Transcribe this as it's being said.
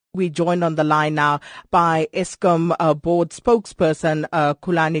We joined on the line now by Eskom board spokesperson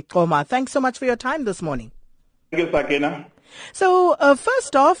Khulani Qoma. Thanks so much for your time this morning. Thank you, Sakina. So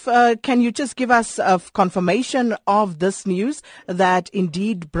first off, can you just give us a confirmation of this news that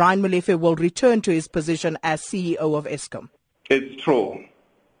indeed Brian Molefe will return to his position as CEO of Eskom? It's true.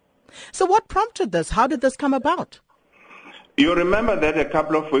 So what prompted this? How did this come about? You remember that a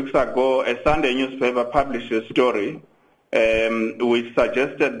couple of weeks ago, a Sunday newspaper published a story which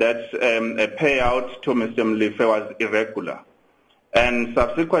suggested that a payout to Mr. Molefe was irregular. And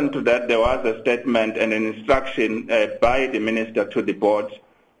subsequent to that, there was a statement and an instruction by the minister to the board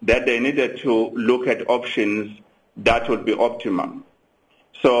that they needed to look at options that would be optimum.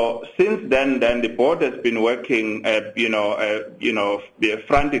 So since then the board has been working,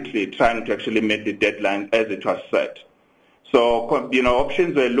 frantically trying to actually meet the deadline as it was set. So,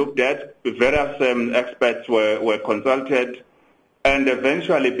 options were looked at, various experts were consulted, and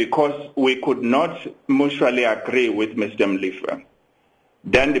eventually, because we could not mutually agree with Mr. Molefe,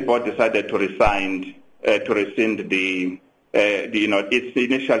 then the board decided to rescind its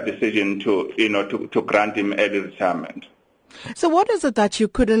initial decision to grant him early retirement. So what is it that you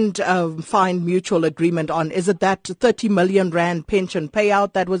couldn't find mutual agreement on? Is it that 30 million rand pension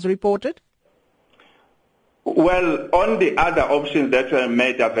payout that was reported? Well, on the other options that were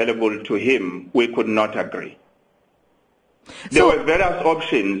made available to him, we could not agree. There were various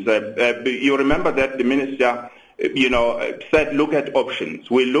options. You remember that the minister, said look at options.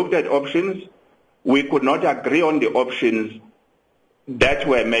 We looked at options. We could not agree on the options that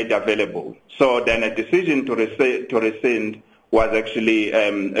were made available. So then a decision to rescind was actually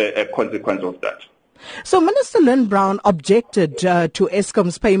a consequence of that. So Minister Lynn Brown objected to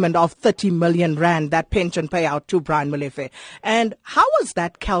Eskom's payment of 30 million rand, that pension payout to Brian Molefe. And how was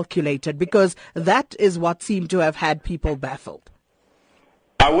that calculated? Because that is what seemed to have had people baffled.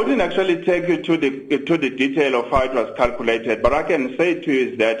 I wouldn't actually take you to the detail of how it was calculated, but I can say to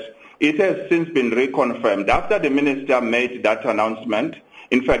you is that it has since been reconfirmed. After the minister made that announcement,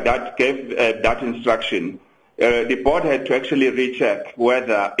 in fact, that gave that instruction, the board had to actually recheck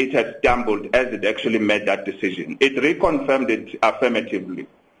whether it had stumbled as it actually made that decision. It reconfirmed it affirmatively.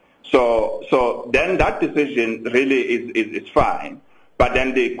 So then that decision really is fine. But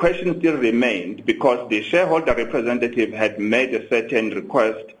then the question still remained because the shareholder representative had made a certain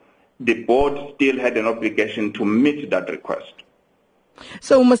request. The board still had an obligation to meet that request.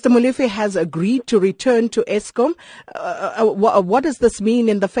 So Mr. Molefe has agreed to return to Eskom. What does this mean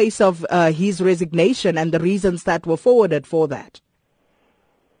in the face of his resignation and the reasons that were forwarded for that?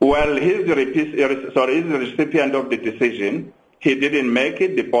 Well, he's the recipient of the decision. He didn't make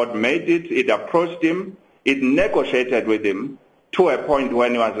it. The board made it. It approached him. It negotiated with him to a point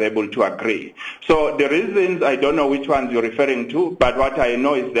when he was able to agree. So the reasons, I don't know which ones you're referring to, but what I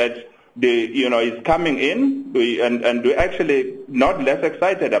know is that is coming in, and we're actually not less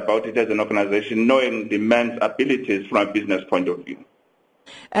excited about it as an organization, knowing the man's abilities from a business point of view.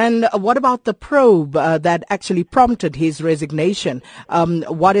 And what about the probe that actually prompted his resignation?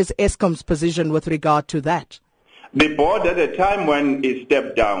 What is Eskom's position with regard to that? The board, at the time when he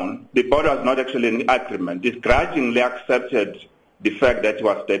stepped down, the board was not actually in agreement. It grudgingly accepted the fact that he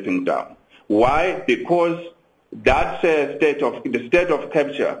was stepping down. Why? Because that the state of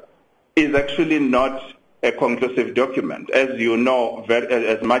capture is actually not a conclusive document, as you know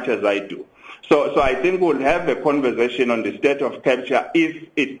as much as I do. So I think we'll have a conversation on the state of capture if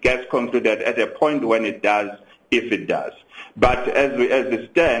it gets concluded at a point when it does, if it does. But as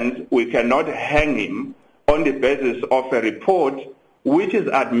it stands, we cannot hang him on the basis of a report which is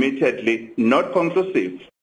admittedly not conclusive.